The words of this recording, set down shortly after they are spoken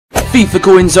FIFA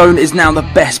Coin Zone is now the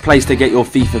best place to get your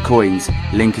FIFA coins.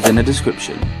 Link is in the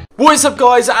description. What is up,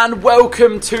 guys, and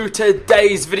welcome to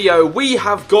today's video. We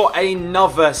have got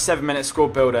another 7-minute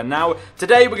squad builder. Now,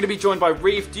 today we're going to be joined by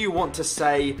Reev. Do you want to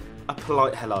say a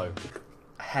polite hello?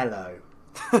 Hello.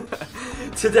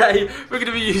 Today we're going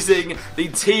to be using the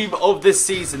team of this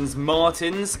season's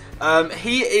Martins.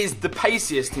 He is the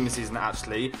paciest team of the season,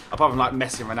 actually, apart from like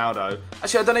Messi and Ronaldo.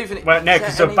 Actually, I don't even. Well, no,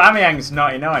 because Aubameyang's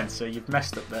 99, so you've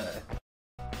messed up there.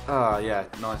 Oh yeah,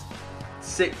 nice.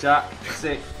 Sick, Jack.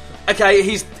 Sick. Okay,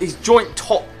 he's joint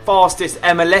top fastest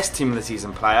MLS team of the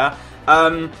season player.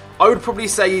 I would probably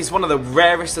say he's one of the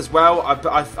rarest as well.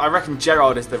 I reckon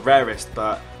Gerrard is the rarest,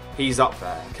 but he's up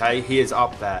there, okay? He is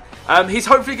up there. He's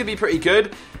hopefully going to be pretty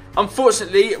good.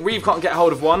 Unfortunately, Reev can't get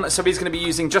hold of one, so he's going to be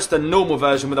using just a normal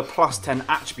version with a +10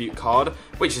 attribute card,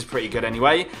 which is pretty good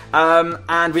anyway.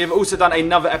 And we have also done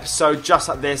another episode just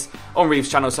like this on Reev's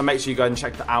channel, so make sure you go and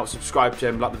check that out, subscribe to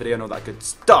him, like the video and all that good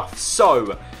stuff.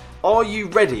 So, are you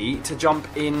ready to jump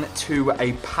into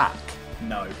a pack?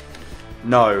 No.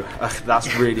 No,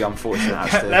 that's really unfortunate,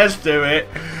 actually. Let's do it.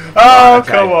 Oh,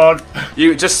 okay. Come on.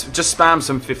 You just spam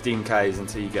some 15Ks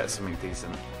until you get something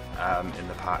decent in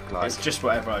the pack. Like, it's just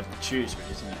whatever I choose,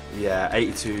 isn't it? Yeah,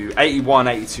 82, 81,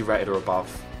 82 rated or above.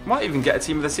 Might even get a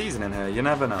team of the season in here. You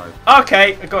never know.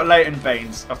 Okay, I got Leighton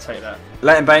Baines. I'll take that.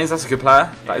 Leighton Baines, that's a good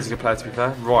player. That is a good player, to be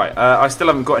fair. Right, I still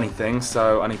haven't got anything,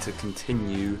 so I need to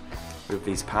continue with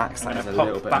these packs. That is a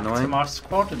little bit annoying. Back to my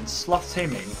squad and slot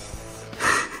him in.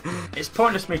 It's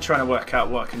pointless me trying to work out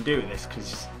what I can do with this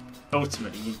because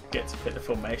ultimately you get to pick the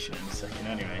formation in a second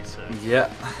anyway. So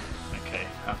yeah. Okay,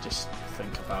 I'll just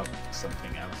think about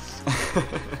something else.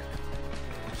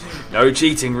 No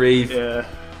cheating, Reev. Yeah.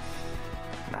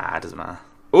 Nah, it doesn't matter.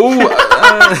 Ooh.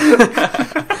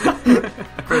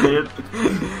 Brilliant.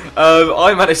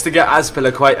 I managed to get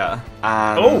Azpilicueta,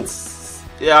 and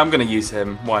yeah, I'm going to use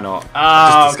him. Why not?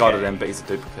 I just discarded him, but he's a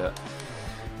duplicate.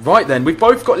 Right then, we've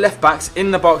both got left backs in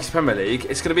the Barghest Premier League.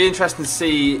 It's going to be interesting to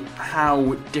see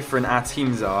how different our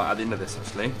teams are at the end of this,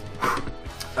 actually.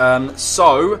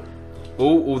 So,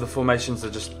 all the formations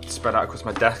are just spread out across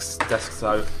my desk,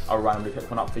 so I'll randomly pick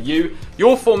one up for you.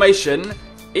 Your formation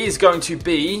is going to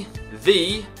be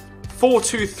the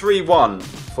 4-2-3-1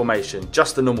 formation,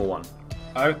 just the normal one.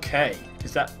 Okay,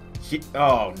 is that?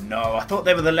 Oh no, I thought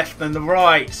they were the left and the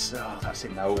right. Oh, that's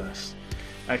even worse.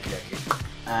 Okay.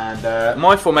 And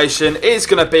my formation is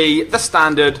going to be the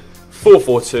standard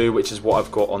 4-4-2, which is what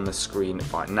I've got on the screen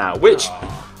right now, which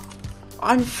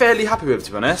I'm fairly happy with,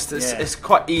 to be honest. It's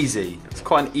quite easy. It's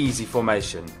quite an easy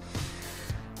formation.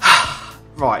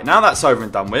 Right, now that's over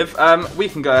and done with, we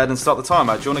can go ahead and start the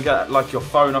timer. Do you want to get like your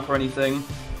phone up or anything?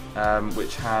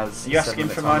 Which has... Are you asking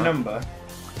for my number?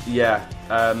 Yeah.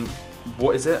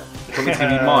 What is it? Do you want me to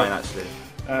give you mine, actually?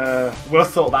 We'll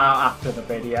sort that out after the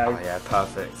video. Oh yeah,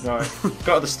 perfect. Right,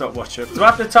 got the stopwatch up. Do I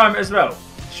have to time it as well?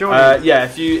 Sure. Yeah,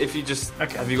 if you just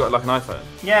have you got like an iPhone?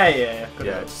 Yeah.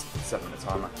 Just 7-minute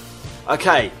timer.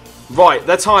 Okay, right.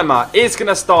 The timer is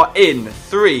gonna start in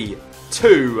 3,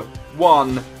 2,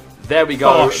 1. There we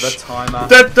go. Bosh. The timer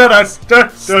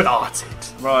started.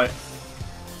 Right.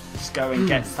 Let's go and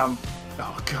get some.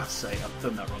 Oh God's sake! I've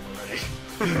done that wrong already.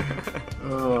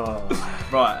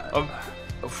 Right.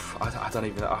 I don't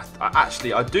even.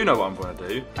 Actually, I do know what I'm going to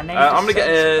do. I'm going to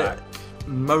get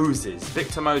Moses,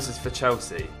 Victor Moses for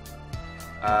Chelsea,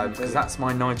 because that's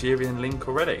my Nigerian link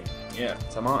already. Yeah.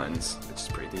 To Martins, which is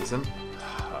pretty decent.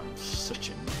 I'm such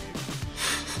a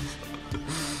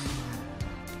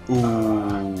noob.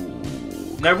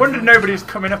 Ooh. No wonder nobody's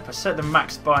coming up. I set the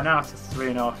max buy now to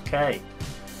 3.5k.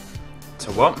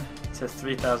 To what? To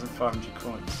 3,500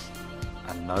 coins.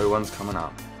 And no one's coming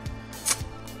up.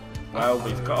 Well,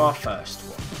 we've got our first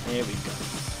one. Here we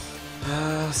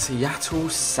go. Seattle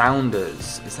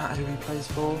Sounders. Is that who he plays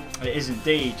for? It is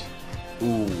indeed.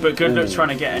 Ooh. But good luck trying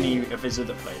to get any of his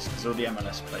other players, because all the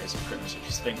MLS players are pretty much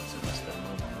extinct unless they're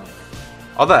normal, aren't they?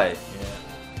 Are they?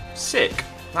 Yeah. Sick.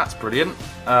 That's brilliant.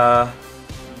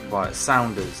 Right,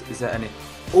 Sounders. Is there any...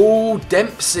 Oh,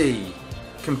 Dempsey.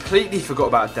 Completely forgot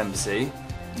about Dempsey.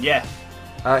 Yeah.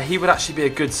 He would actually be a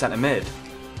good centre mid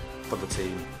for the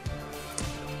team.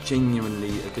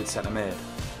 Genuinely a good centre mid.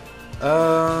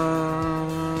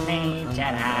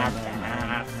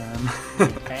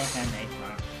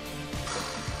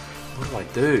 What do I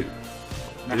do?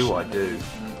 What do I do?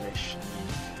 English.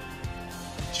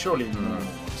 Surely the normal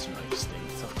ones are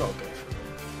extinct. I've got to go for them.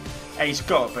 Hey, he's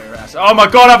got to be around. Oh my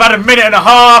god, I've had a minute and a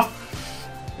half!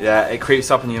 Yeah, it creeps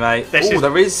up on you, mate. Oh,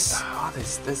 there is... Oh,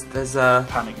 there's a...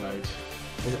 Panic mode.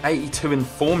 There's 82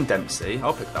 informed Dempsey.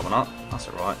 I'll pick that one up. That's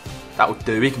alright. That will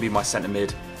do. He can be my centre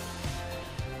mid.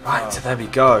 Right, so there we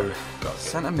go.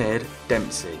 Centre mid,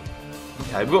 Dempsey.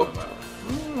 Okay, we've got...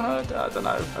 I don't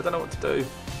know. I don't know what to do.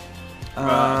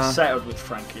 Settled with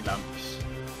Frankie Lamps.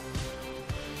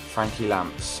 Frankie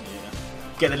Lamps. Yeah.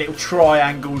 Get the little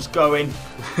triangles going.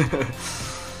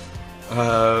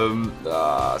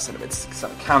 Centre mid,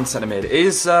 counter centre mid.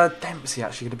 Is Dempsey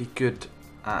actually going to be good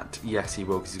at? Yes, he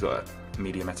will, because he's got a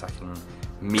medium attacking,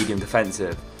 medium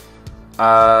defensive.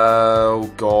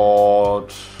 Oh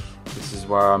god, this is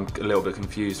where I'm a little bit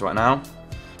confused right now.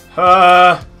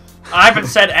 I haven't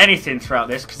said anything throughout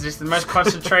this because it's the most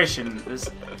concentration that's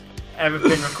ever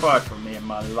been required from me in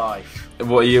my life.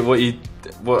 What are you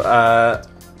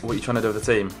trying to do with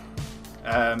the team?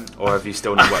 Or have you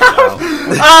still not worked it out?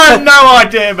 I have no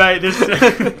idea, mate.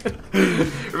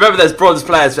 Remember, there's bronze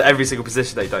players for every single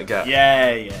position they don't get.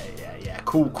 Yeah.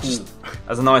 Cool. Just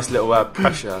as a nice little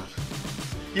pressure.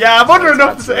 Yeah, I'm wondering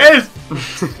if it is.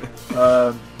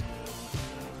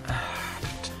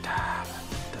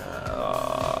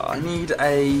 I need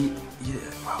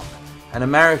an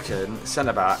American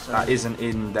centre back that isn't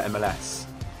in the MLS.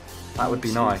 That would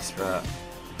be nice, but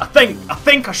I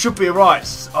think I should be alright.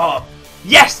 Oh,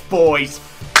 yes, boys,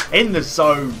 in the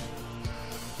zone.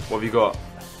 What have you got?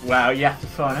 Well, you have to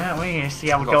find out. We see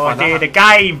how we go idea the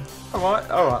game. All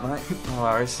right, mate. No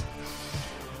worries.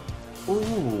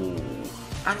 Ooh,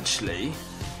 actually,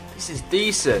 this is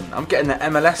decent. I'm getting the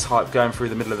MLS hype going through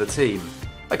the middle of the team.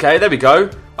 Okay, there we go.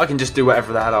 I can just do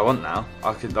whatever the hell I want now.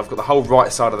 I've got the whole right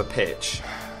side of the pitch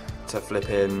to flip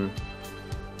in.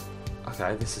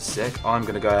 Okay, this is sick. I'm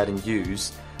going to go ahead and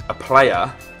use a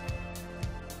player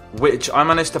which I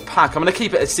managed to pack. I'm going to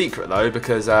keep it a secret though,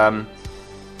 because I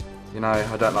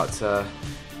don't like to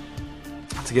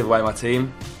give away my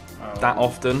team that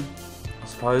often, I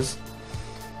suppose.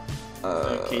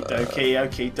 Okie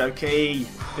dokie.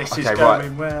 This is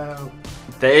going well.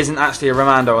 There isn't actually a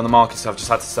Romando on the market, so I've just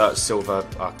had to search silver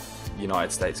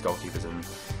United States goalkeepers, and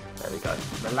there we go.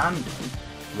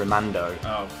 Romando.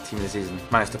 Oh. Team of the season.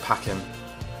 Managed to pack him.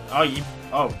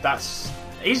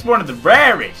 He's one of the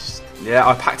rarest. Yeah,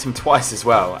 I packed him twice as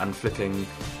well, and flipping,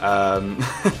 and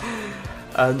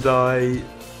I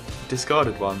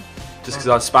discarded one just because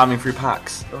I was spamming through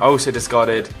packs. I also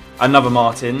discarded another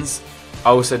Martins. I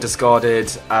also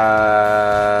discarded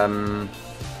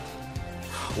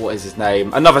what is his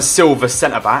name? Another silver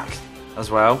centre back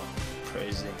as well.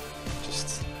 Crazy.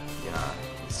 Just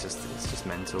it's just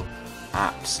mental.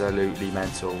 Absolutely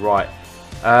mental. Right.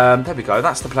 There we go.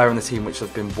 That's the player on the team which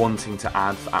I've been wanting to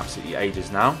add for absolutely ages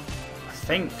now. I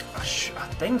think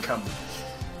I'm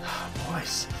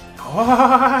boys.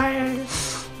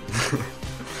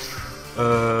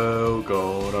 Oh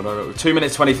god, I don't know. 2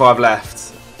 minutes 25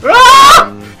 left.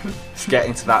 It's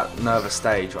getting to that nervous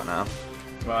stage right now.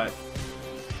 Right.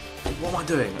 What am I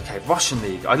doing? Okay, Russian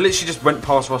League. I literally just went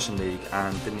past Russian League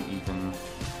and didn't even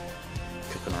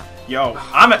click on that. Yo,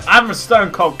 I'm a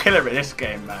stone cold killer at this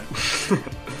game, man.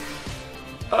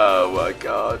 Oh my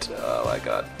god.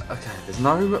 Okay, there's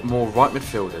no more right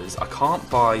midfielders. I can't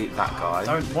buy that guy. I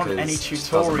don't want any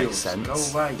tutorials. Go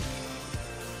away.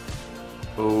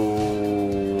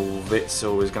 Ooh,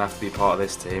 Witsel is going to have to be part of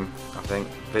this team, I think.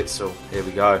 Witsel, here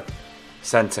we go.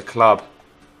 Centre club.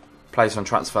 Place on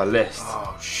transfer list.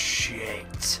 Oh,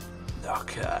 shit.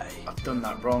 Okay. I've done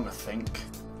that wrong, I think.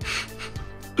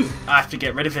 I have to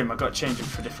get rid of him. I've got to change him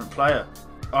for a different player.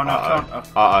 Oh, no, I can't.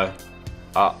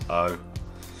 Uh-oh.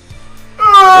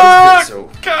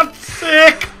 Oh, God's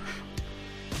sick!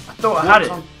 I thought I had it.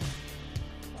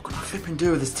 What can I flipping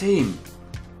do with this team?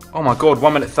 Oh my god,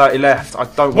 1 minute 30 left. I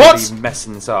don't want to be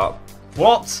messing this up.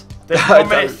 What? There's 1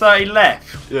 minute 30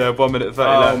 left? Yeah, 1 minute 30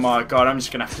 left. Oh my god, I'm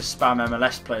just going to have to spam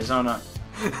MLS players, aren't I?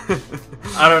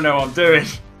 I don't know what I'm doing.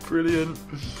 Brilliant.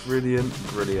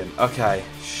 Okay,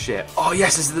 shit. Oh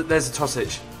yes, there's a Tots.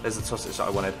 There's a Tots that I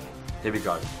wanted. Here we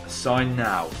go. Sign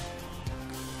now.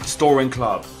 Storing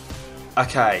club.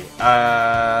 Okay.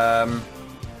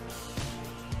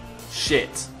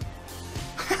 Shit.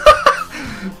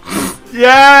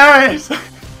 Yes!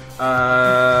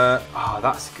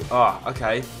 That's good.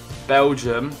 Okay.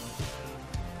 Belgium.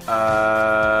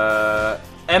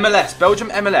 MLS. Belgium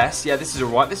MLS. Yeah, this is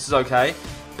alright. This is okay.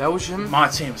 Belgium. My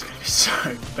team's going to be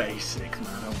so basic,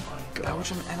 man. Oh my god.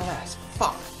 Belgium MLS.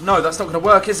 Fuck. No, that's not going to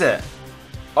work, is it?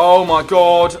 Oh my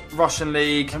god. Russian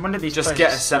League. And when did these just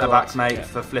get a centre back, mate,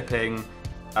 for flipping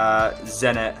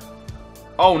Zenit.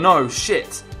 Oh no,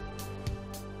 shit.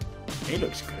 He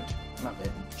looks good. Love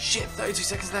it. Shit, 32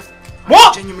 seconds left.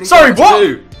 What? Sorry,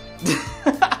 what?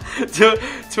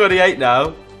 28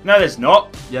 now. No, there's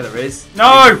not. Yeah, there is.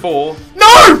 No! 4.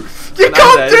 No! You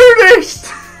can't do this!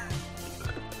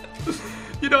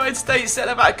 You're United States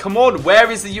centre-back. Come on, where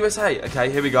is the USA?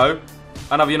 Okay, here we go.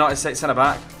 Another United States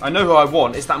centre-back. I know who I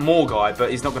want. It's that Moore guy,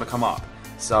 but he's not going to come up.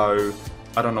 So,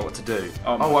 I don't know what to do.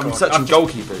 Oh, I'm searching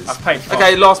goalkeepers. I've paid $5.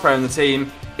 Okay, last player in the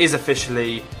team is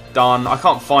officially done. I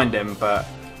can't find him, but,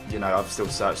 you know, I've still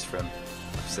searched for him.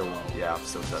 I've still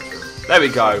searched for him. There we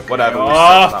go. Whatever. We'll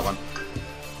search that one.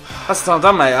 That's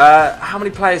done, mate. How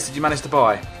many players did you manage to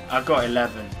buy? I got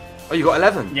 11. Oh, you got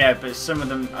 11? Yeah, but some of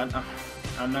them,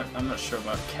 I'm not sure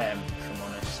about Chem, if I'm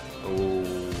honest. Ooh.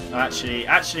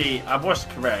 Actually, I was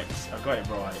correct. I got it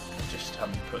right. I just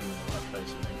haven't put them in the right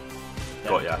place.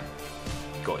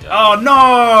 Got ya. Oh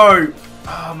no!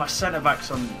 Oh, my centre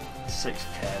back's on 6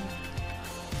 Chem.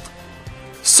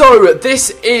 So, this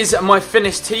is my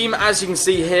finished team. As you can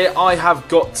see here, I have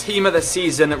got Team of the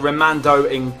Season, Romando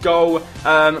in goal.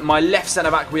 My left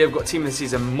centre-back, we have got Team of the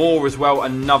Season, Moore as well.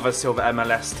 Another silver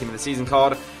MLS Team of the Season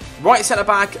card. Right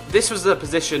centre-back, this was the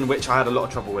position which I had a lot of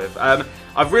trouble with.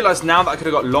 I've realised now that I could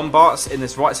have got Lombards in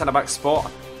this right centre-back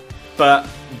spot. But,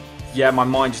 yeah, my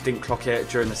mind just didn't clock it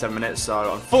during the 7 minutes.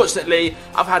 So, unfortunately,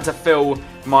 I've had to fill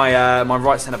my my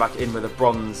right centre-back in with a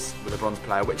bronze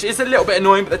player, which is a little bit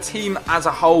annoying, but the team as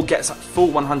a whole gets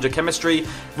full 100 chemistry.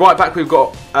 Right back, we've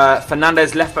got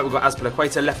Fernandez. Left back, we've got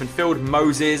Azpilicueta. Left midfield,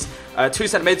 Moses. 2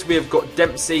 centre mids, we have got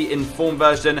Dempsey in form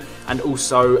version, and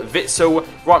also Witsel.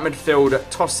 Right midfield,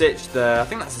 Tosic. I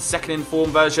think that's the second in form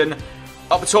version.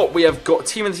 Up top, we have got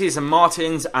Team of the Season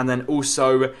Martins, and then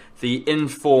also the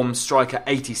in-form striker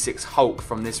 86 Hulk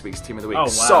from this week's Team of the Week. Oh, wow.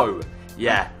 So,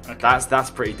 yeah, okay. that's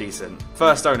pretty decent.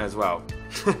 First owner as well.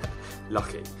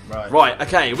 Lucky. Right,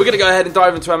 okay, we're going to go ahead and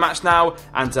dive into our match now,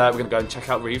 and we're going to go and check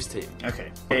out Reev's team. Okay,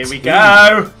 here we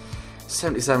go.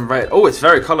 77 red. Oh, it's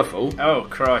very colourful. Oh,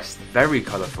 Christ. Very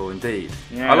colourful indeed.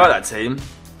 Yeah. I like that team.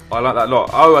 I like that a lot.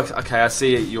 Oh, okay, I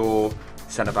see your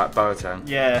centre-back Boateng.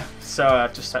 Yeah, so I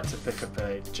just had to pick up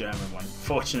a German one.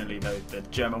 Fortunately, though, the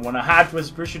German one I had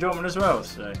was Borussia Dortmund as well,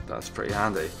 so... That's pretty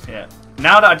handy. Yeah.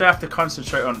 Now that I don't have to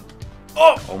concentrate on...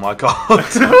 Oh my god.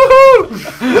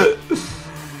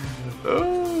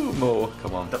 Oh, more.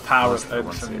 Come on. The power of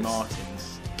Open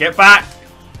Martins. Get back!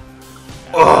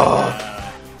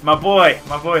 My boy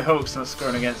Hulk's not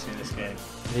scoring against me this game.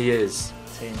 He is.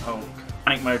 Team Hulk.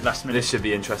 Panic mode last minute. This should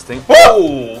be interesting.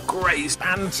 Oh, great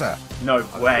banter. No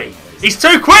way. He's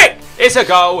too quick! It's a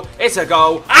goal. It's a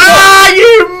goal. Ah,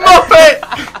 you muppet!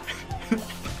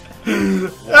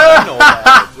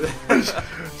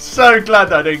 So glad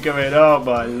that I didn't go in. Oh,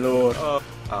 my lord. Oh,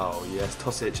 yes.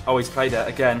 Tosic. Oh, he's played it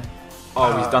again.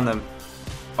 Oh, he's done them.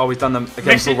 Oh, he's done them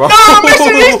against the No,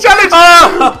 missing his challenge!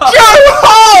 Joe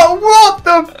Hart! What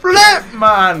the flip,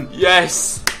 man?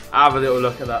 Yes. Have a little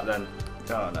look at that then.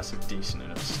 Oh, that's a decent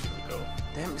enough goal.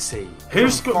 Dempsey.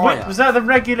 Who's got? Was that the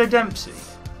regular Dempsey?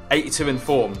 82 in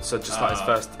form, so just like his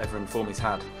first ever in form he's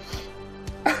had.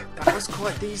 That was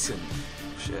quite decent.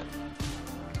 Shit.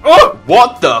 Oh!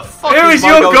 What the fuck? Who is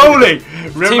your goalie?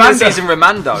 Team of the Season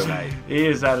Romando, mate. He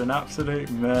has had an absolute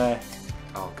meh.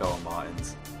 Oh, go on,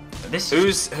 Martins.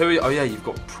 Who? Oh yeah, you've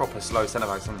got proper slow centre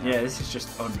backs, haven't you? Yeah, this is just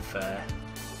unfair.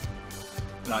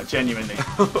 Like genuinely.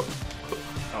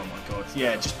 Oh my god.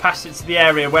 Yeah, just pass it to the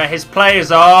area where his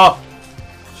players are.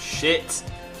 Shit.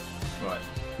 Right.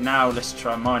 Now let's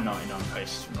try my 99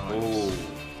 pace.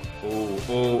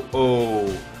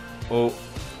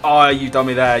 Oh, you've done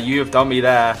me there. You have done me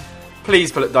there.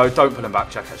 Please pull it though. Don't pull him back,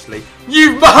 Jack, actually.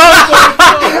 You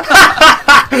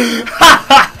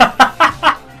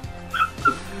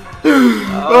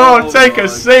Oh, take a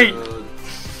seat.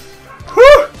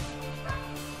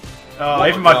 Oh,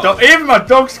 even my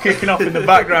dog's kicking off in the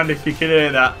background if you can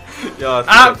hear that. Yeah,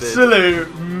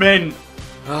 absolute mint.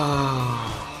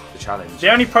 The challenge.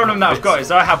 The only problem that I've got is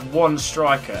I have one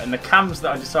striker, and the cams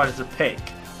that I decided to pick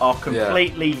are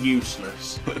completely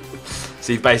useless.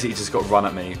 So you've basically just got to run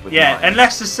at me. With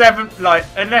unless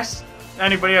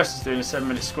anybody else is doing a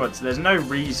 7-minute squad, so there's no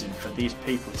reason for these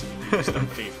people to be used on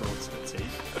FIFA Ultimate Team.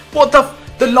 What the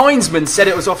linesman said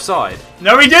it was offside.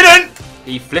 No, he didn't.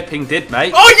 He flipping did,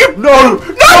 mate. Oh, you no,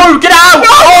 get out!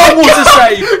 No, oh, what a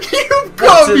save! You've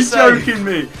got to be joking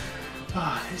me.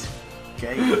 Oh, this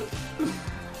game.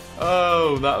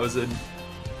 Oh, that was a.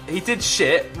 He did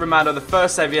shit. Romando, the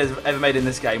first save he has ever made in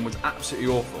this game was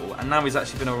absolutely awful, and now he's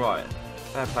actually been alright.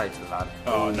 Fair play to the lad.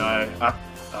 Oh no.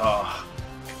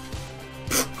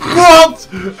 What?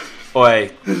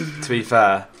 Oi, to be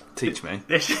fair, teach me.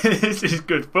 This is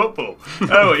good football.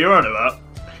 Oh, what you're on about?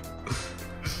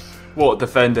 What,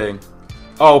 defending?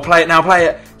 Oh, play it now, play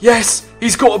it. Yes,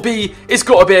 it's got to be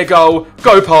a goal.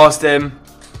 Go past him.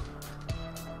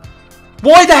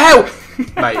 Why the hell?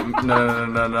 Mate,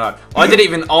 no. I didn't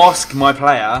even ask my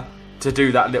player to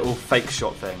do that little fake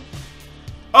shot thing.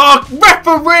 Oh,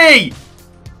 referee!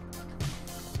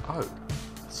 Oh.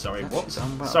 Sorry, That's what?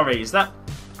 done well. Sorry, is that...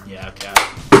 Yeah, okay.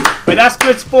 But that's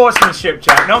good sportsmanship,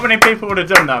 Jack. Not many people would have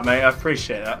done that, mate. I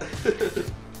appreciate that.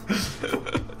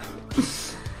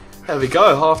 There we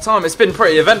go, half time. It's been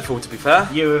pretty eventful, to be fair.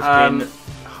 You have been...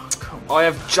 Oh, come on. I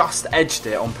have just edged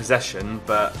it on possession,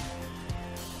 but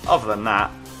other than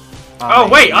that... Oh,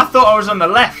 wait, I thought I was on the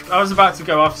left. I was about to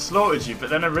go, I've slaughtered you, but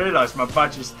then I realised my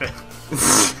badge is still...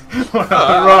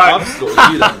 right. I've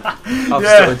slaughtered you then. I've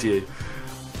slaughtered you.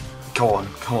 Come on,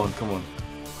 come on, come on.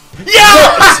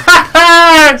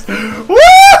 Yes!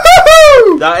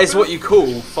 Woo! That is what you call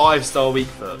 5-star weak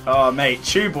foot. Oh, mate,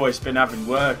 Chew Boy's been having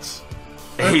words.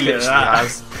 He literally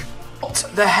has. What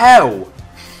the hell?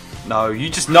 No, you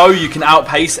just know you can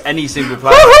outpace any single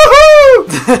player.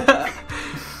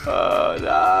 Oh,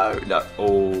 no, no.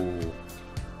 Oh.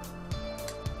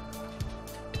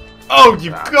 Oh,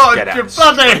 you got your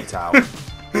bloody.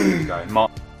 There you go.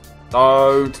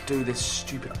 Don't do this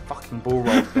stupid fucking ball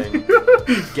roll thing.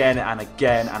 Again and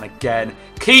again and again.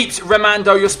 Keeps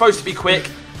Remando, you're supposed to be quick.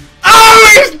 Oh,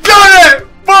 he's done it,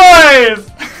 boys!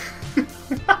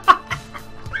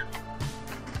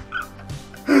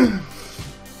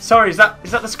 Sorry, is that the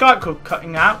Skype call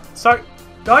cutting out? Sorry,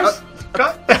 guys.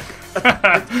 Cut.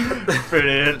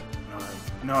 Brilliant.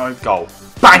 No. Goal.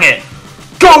 Bang it.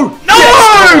 Go. No.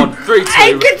 Yes, come on. 3-2.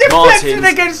 He could deflect it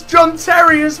against John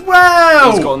Terry as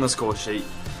well. He's got on the score sheet.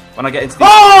 When I get into the...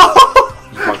 Oh!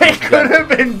 It could have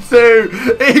been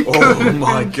 2. Oh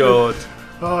my god.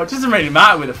 Oh, it doesn't really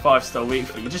matter with a 5-star week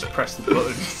foot. You just press the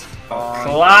buttons.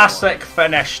 Classic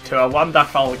finish to a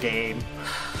wonderful game.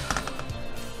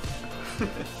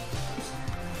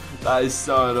 That is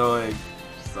so annoying.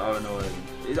 So annoying.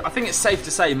 I think it's safe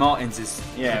to say Martins is...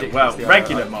 Yeah, well,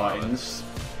 regular Martins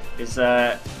is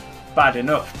bad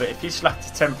enough, but if you slapped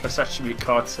a 10+ attribute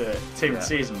card to Team of the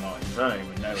Season Martins, I don't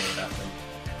even know what would happen.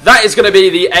 That is going to be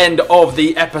the end of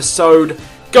the episode.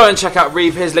 Go and check out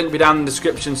Reev. His link will be down in the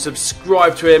description.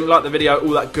 Subscribe to him, like the video,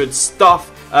 all that good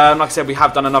stuff. Like I said, we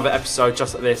have done another episode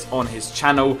just like this on his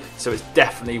channel, so it's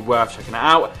definitely worth checking it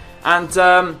out. And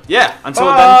yeah, until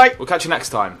then, we'll catch you next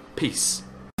time. Peace.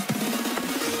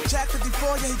 Jack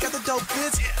 54, yeah, he got the dope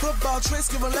bits. Football tricks,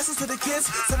 giving lessons to the kids.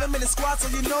 7-minute squad, so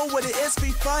you know what it is.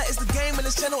 Fifa is the game, and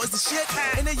his channel is the shit.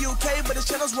 In the UK, but his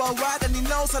channel's worldwide, and he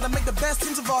knows how to make the best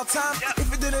teams of all time.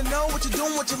 If you didn't know what you're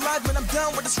doing with your life, when I'm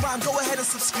done with this rhyme, go ahead and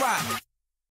subscribe.